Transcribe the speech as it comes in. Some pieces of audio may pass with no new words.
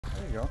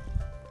you go.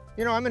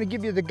 You know, I'm going to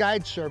give you the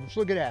guide service.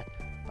 Look at that.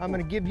 I'm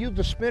going to give you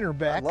the spinner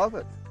back. I love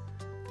it.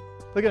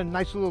 Look at a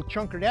nice little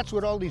chunker. That's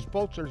what all these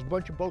boats are. There's a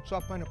bunch of boats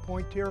up on a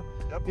point here.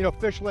 Yep. You know,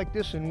 fish like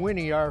this and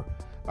Winnie are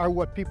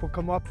what people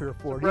come up here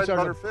for. Bread These and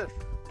are butter fish.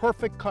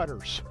 perfect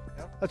cutters.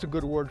 Yep. That's a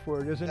good word for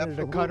it, isn't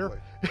Absolutely. it? A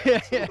cutter.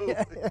 Absolutely.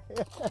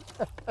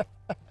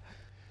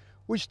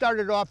 We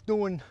started off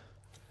doing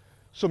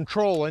some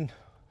trolling.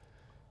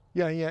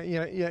 You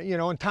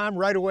know, and Tom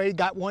right away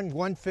got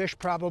one fish,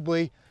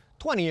 probably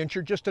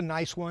 20-incher, just a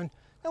nice one.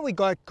 Then we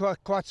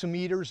caught some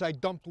eaters. I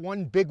dumped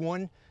one big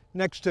one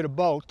next to the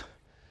boat.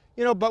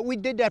 You know, but we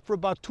did that for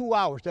about 2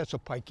 hours. That's a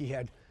pike he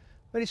had.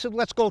 But he said,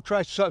 let's go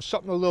try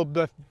something a little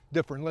bit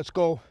different. Let's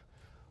go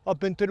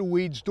up into the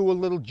weeds, do a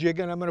little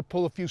jigging. I'm going to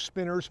pull a few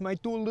spinners,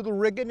 might do a little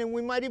rigging, and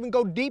we might even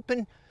go deep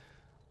and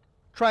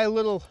try a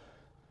little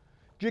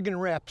jigging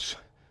wraps.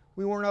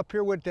 We weren't up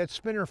here with that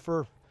spinner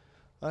for,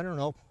 I don't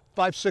know,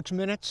 5-6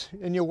 minutes,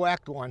 and you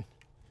whacked one.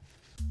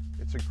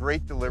 It's a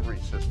great delivery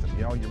system.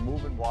 You know, you're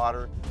moving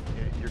water,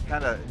 you're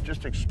kind of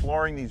just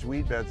exploring these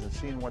weed beds and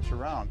seeing what's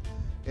around.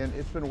 And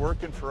it's been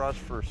working for us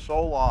for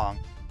so long.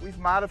 We've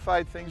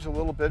modified things a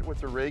little bit with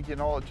the rig, you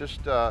know,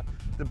 just the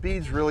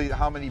beads really,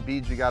 how many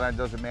beads you got on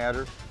doesn't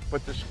matter,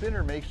 but the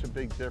spinner makes a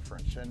big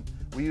difference. And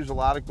we use a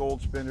lot of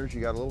gold spinners.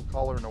 You got a little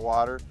color in the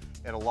water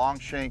and a long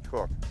shank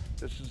hook.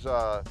 This is,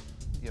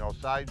 you know,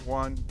 size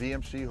 1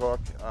 VMC hook,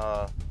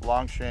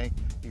 long shank.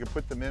 You can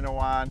put the minnow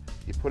on,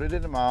 you put it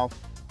in the mouth,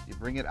 you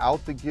bring it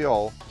out the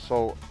gill,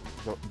 so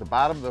the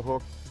bottom of the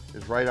hook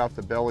is right off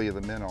the belly of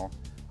the minnow,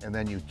 and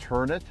then you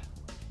turn it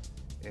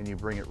and you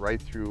bring it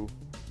right through.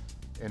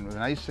 And the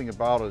nice thing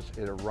about it is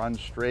it'll run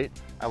straight.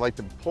 I like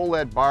to pull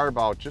that barb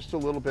out just a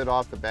little bit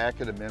off the back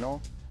of the minnow,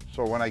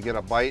 so when I get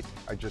a bite,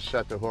 I just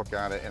set the hook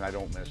on it and I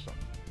don't miss them.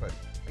 But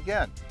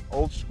again,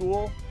 old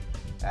school,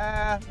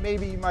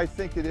 maybe you might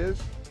think it is,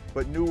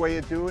 but new way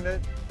of doing it,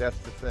 that's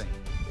the thing.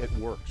 It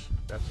works.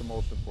 That's the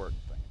most important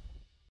thing.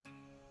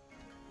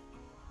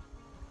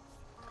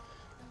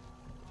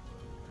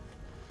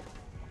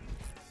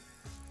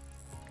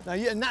 Now,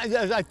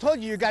 as I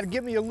told you, you got to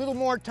give me a little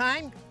more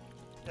time.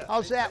 Yeah,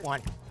 how's that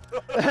one?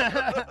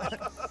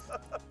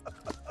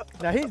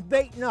 Now he's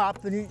baiting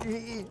up,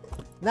 and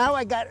now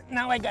I got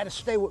to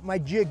stay with my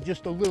jig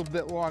just a little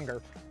bit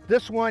longer.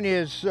 This one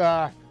is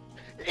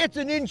it's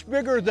an inch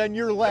bigger than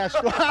your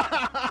last one.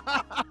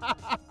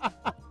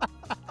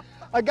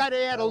 I got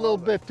to add a little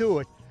bit to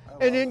it.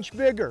 An inch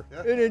bigger,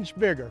 an inch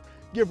bigger,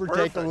 give or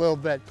take a little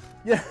bit.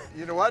 Yeah.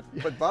 You know what?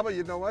 But Bubba,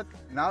 you know what?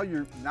 Now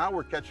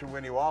we're catching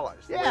Winnie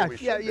walleyes. Yeah.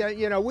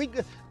 You know,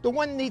 the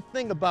one neat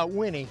thing about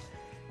Winnie,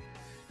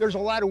 there's a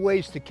lot of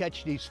ways to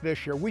catch these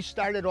fish here. We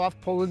started off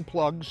pulling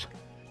plugs,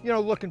 you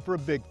know, looking for a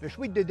big fish.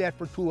 We did that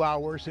for 2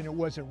 hours, and it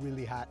wasn't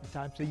really hot in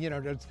time. So, you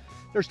know,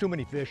 there's too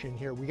many fish in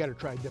here. We got to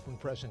try a different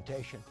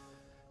presentation.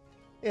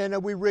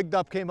 And we rigged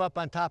up, came up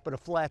on top of the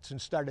flats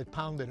and started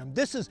pounding them.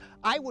 This is,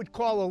 I would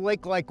call a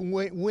lake like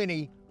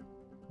Winnie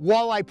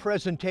Walleye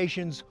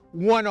Presentations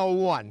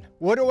 101.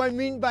 What do I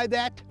mean by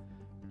that?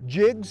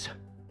 Jigs,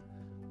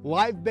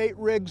 live bait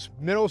rigs,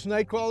 minnows,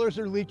 night crawlers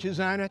or leeches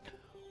on it,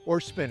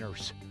 or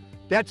spinners.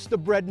 That's the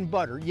bread and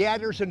butter. Yeah,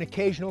 there's an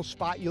occasional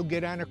spot you'll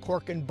get on a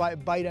cork and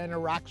bite on the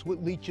rocks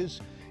with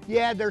leeches.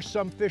 Yeah, there's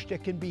some fish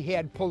that can be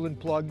had pulling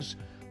plugs,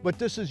 but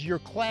this is your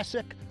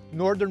classic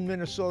northern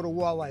Minnesota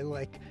walleye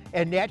lake.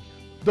 And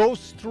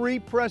those 3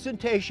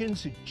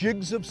 presentations,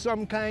 jigs of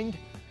some kind,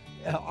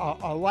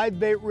 a live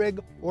bait rig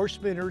or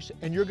spinners,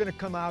 and you're gonna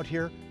come out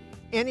here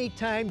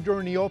anytime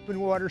during the open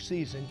water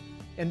season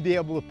and be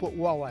able to put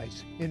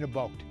walleyes in a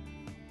boat.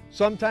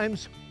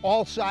 Sometimes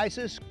all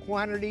sizes,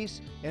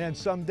 quantities, and on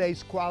some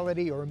days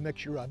quality or a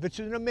mixture of. It's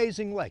an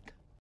amazing lake.